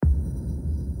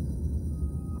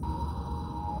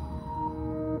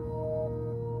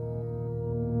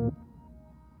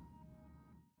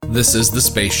This is The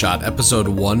Space Shot, episode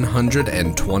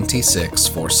 126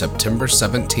 for September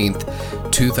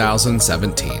 17th,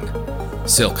 2017.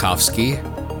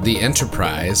 Tsiolkovsky, the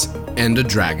Enterprise, and a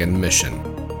Dragon mission.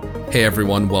 Hey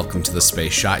everyone, welcome to The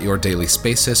Space Shot, your daily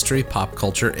space history, pop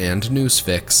culture, and news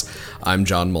fix. I'm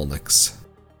John Molnix.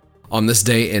 On this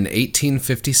day in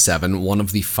 1857, one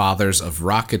of the fathers of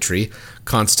rocketry,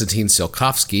 Konstantin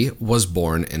Tsiolkovsky, was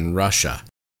born in Russia.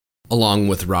 Along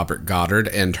with Robert Goddard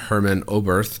and Hermann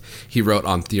Oberth, he wrote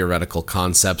on theoretical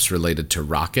concepts related to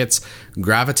rockets,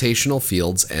 gravitational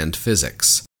fields, and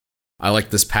physics. I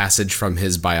like this passage from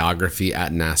his biography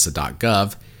at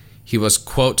nasa.gov. He was,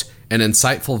 quote, an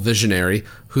insightful visionary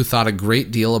who thought a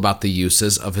great deal about the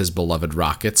uses of his beloved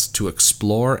rockets to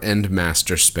explore and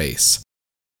master space.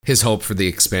 His hope for the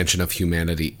expansion of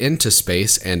humanity into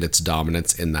space and its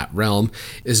dominance in that realm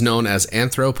is known as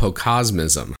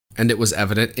anthropocosmism, and it was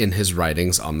evident in his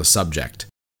writings on the subject.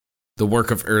 The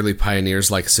work of early pioneers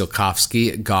like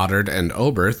Tsiolkovsky, Goddard, and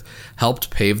Oberth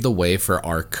helped pave the way for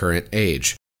our current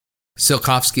age.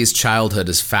 Tsiolkovsky's childhood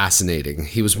is fascinating.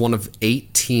 He was one of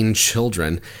 18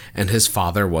 children, and his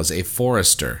father was a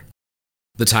forester.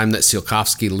 The time that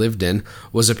Tsiolkovsky lived in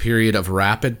was a period of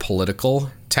rapid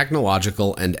political,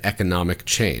 technological, and economic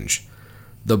change.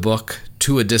 The book,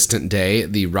 To a Distant Day,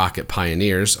 The Rocket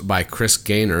Pioneers, by Chris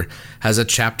Gaynor, has a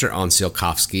chapter on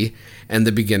Tsiolkovsky and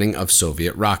the beginning of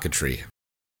Soviet rocketry.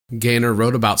 Gaynor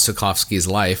wrote about Tsiolkovsky's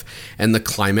life and the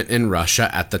climate in Russia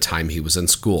at the time he was in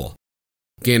school.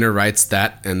 Gaynor writes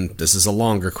that, and this is a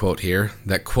longer quote here,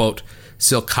 that, quote,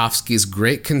 Tsiolkovsky's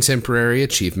great contemporary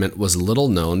achievement was little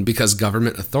known because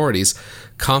government authorities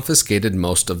confiscated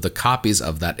most of the copies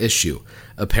of that issue,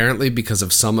 apparently because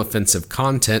of some offensive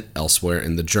content elsewhere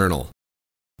in the journal.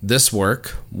 This work,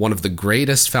 one of the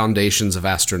greatest foundations of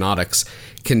astronautics,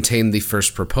 contained the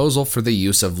first proposal for the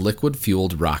use of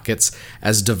liquid-fueled rockets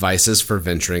as devices for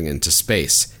venturing into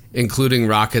space, including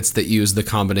rockets that use the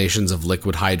combinations of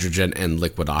liquid hydrogen and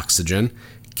liquid oxygen,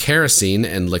 kerosene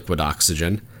and liquid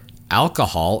oxygen,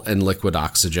 alcohol and liquid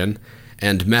oxygen,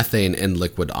 and methane and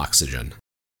liquid oxygen.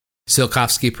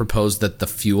 Tsiolkovsky proposed that the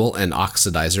fuel and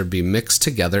oxidizer be mixed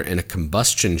together in a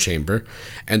combustion chamber,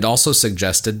 and also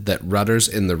suggested that rudders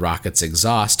in the rocket's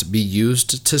exhaust be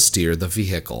used to steer the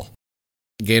vehicle.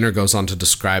 Gaynor goes on to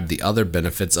describe the other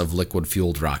benefits of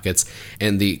liquid-fueled rockets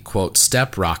and the, quote,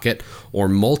 step rocket or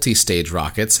multi-stage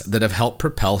rockets that have helped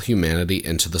propel humanity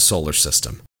into the solar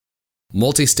system.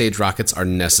 Multi-stage rockets are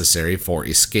necessary for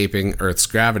escaping Earth's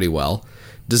gravity well.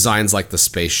 Designs like the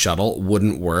Space Shuttle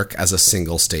wouldn't work as a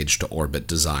single-stage-to-orbit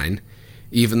design.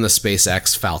 Even the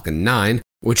SpaceX Falcon 9,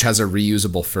 which has a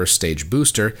reusable first-stage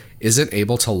booster, isn't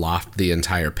able to loft the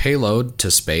entire payload to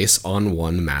space on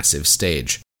one massive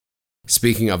stage.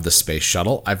 Speaking of the Space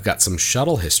Shuttle, I've got some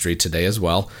shuttle history today as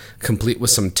well, complete with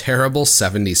some terrible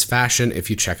 70s fashion if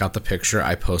you check out the picture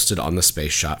I posted on the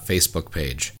Space Shot Facebook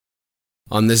page.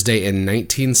 On this day in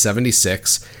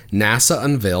 1976, NASA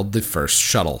unveiled the first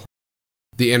shuttle.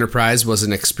 The Enterprise was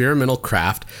an experimental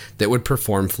craft that would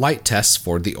perform flight tests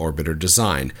for the orbiter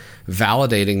design,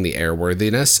 validating the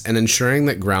airworthiness and ensuring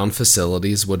that ground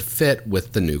facilities would fit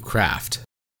with the new craft.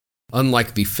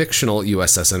 Unlike the fictional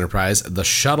USS Enterprise, the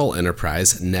Shuttle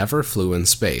Enterprise never flew in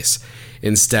space.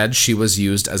 Instead, she was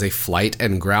used as a flight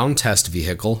and ground test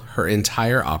vehicle her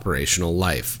entire operational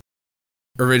life.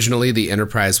 Originally, the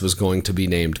Enterprise was going to be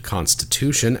named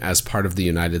Constitution as part of the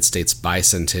United States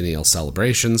bicentennial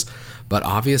celebrations, but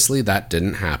obviously that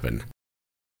didn't happen.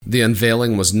 The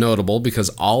unveiling was notable because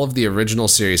all of the original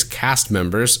series cast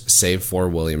members, save for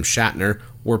William Shatner,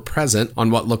 were present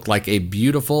on what looked like a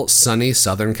beautiful, sunny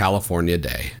Southern California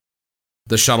day.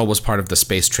 The shuttle was part of the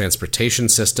space transportation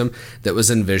system that was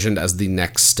envisioned as the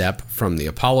next step from the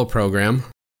Apollo program.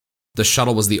 The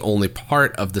shuttle was the only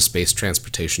part of the space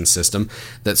transportation system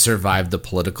that survived the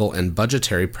political and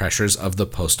budgetary pressures of the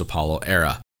post-Apollo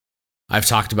era. I've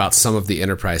talked about some of the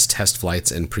Enterprise test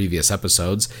flights in previous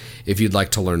episodes. If you'd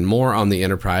like to learn more on the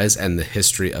Enterprise and the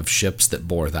history of ships that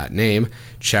bore that name,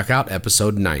 check out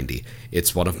episode 90.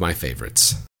 It's one of my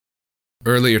favorites.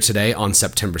 Earlier today, on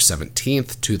September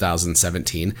 17th,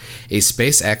 2017, a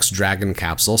SpaceX Dragon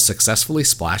capsule successfully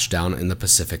splashed down in the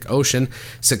Pacific Ocean,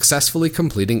 successfully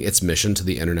completing its mission to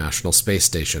the International Space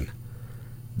Station.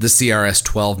 The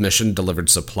CRS-12 mission delivered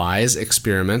supplies,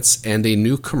 experiments, and a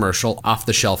new commercial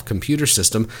off-the-shelf computer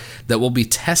system that will be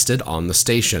tested on the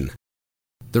station.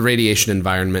 The radiation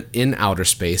environment in outer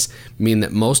space mean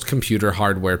that most computer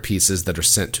hardware pieces that are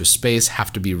sent to space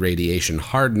have to be radiation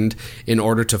hardened in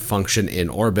order to function in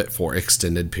orbit for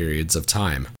extended periods of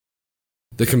time.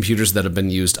 The computers that have been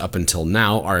used up until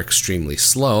now are extremely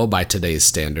slow by today's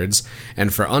standards,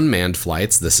 and for unmanned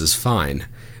flights, this is fine.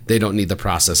 They don't need the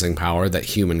processing power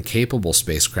that human-capable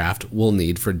spacecraft will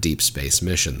need for deep space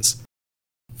missions.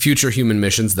 Future human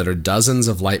missions that are dozens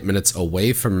of light minutes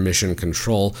away from mission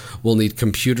control will need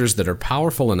computers that are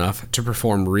powerful enough to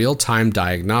perform real-time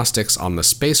diagnostics on the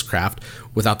spacecraft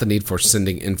without the need for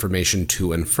sending information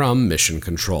to and from mission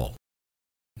control.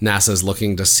 NASA is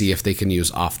looking to see if they can use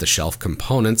off-the-shelf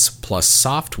components plus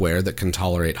software that can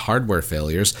tolerate hardware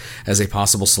failures as a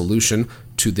possible solution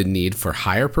to the need for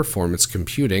higher performance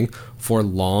computing for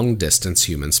long-distance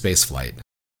human spaceflight.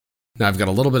 Now, I've got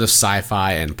a little bit of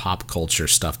sci-fi and pop culture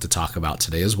stuff to talk about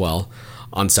today as well.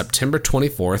 On September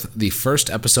 24th, the first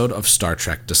episode of Star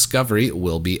Trek Discovery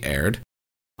will be aired.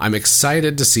 I'm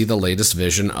excited to see the latest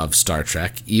vision of Star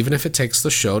Trek, even if it takes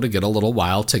the show to get a little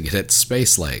while to get its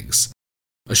space legs.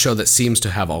 A show that seems to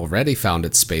have already found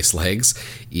its space legs,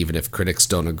 even if critics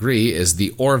don't agree, is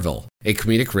The Orville, a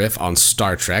comedic riff on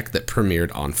Star Trek that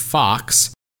premiered on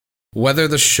Fox. Whether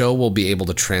the show will be able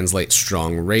to translate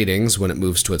strong ratings when it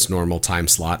moves to its normal time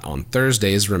slot on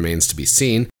Thursdays remains to be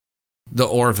seen. The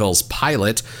Orville's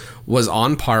pilot was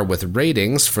on par with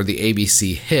ratings for the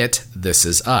ABC hit This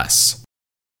Is Us.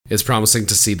 It's promising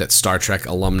to see that Star Trek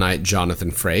alumni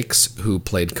Jonathan Frakes, who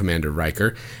played Commander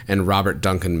Riker, and Robert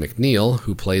Duncan McNeil,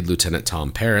 who played Lieutenant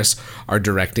Tom Paris, are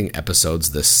directing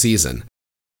episodes this season.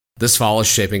 This fall is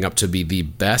shaping up to be the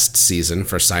best season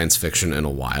for science fiction in a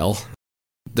while.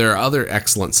 There are other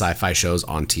excellent sci-fi shows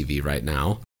on TV right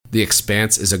now. The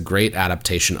Expanse is a great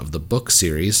adaptation of the book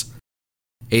series.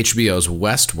 HBO's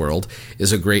Westworld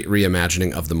is a great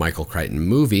reimagining of the Michael Crichton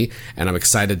movie, and I'm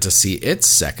excited to see its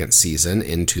second season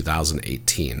in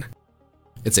 2018.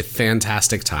 It's a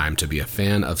fantastic time to be a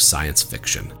fan of science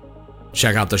fiction.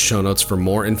 Check out the show notes for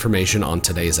more information on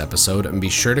today's episode, and be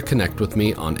sure to connect with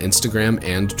me on Instagram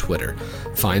and Twitter.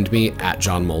 Find me at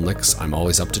John Molnix. I'm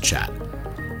always up to chat.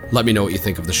 Let me know what you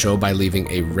think of the show by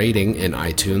leaving a rating in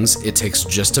iTunes. It takes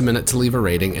just a minute to leave a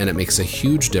rating, and it makes a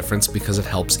huge difference because it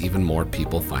helps even more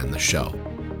people find the show.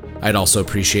 I'd also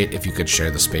appreciate if you could share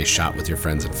the Space Shot with your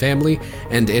friends and family,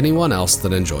 and anyone else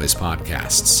that enjoys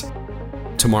podcasts.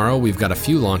 Tomorrow, we've got a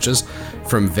few launches,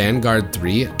 from Vanguard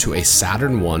 3 to a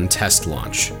Saturn I test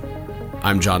launch.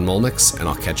 I'm John Molnix, and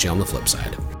I'll catch you on the flip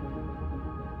side.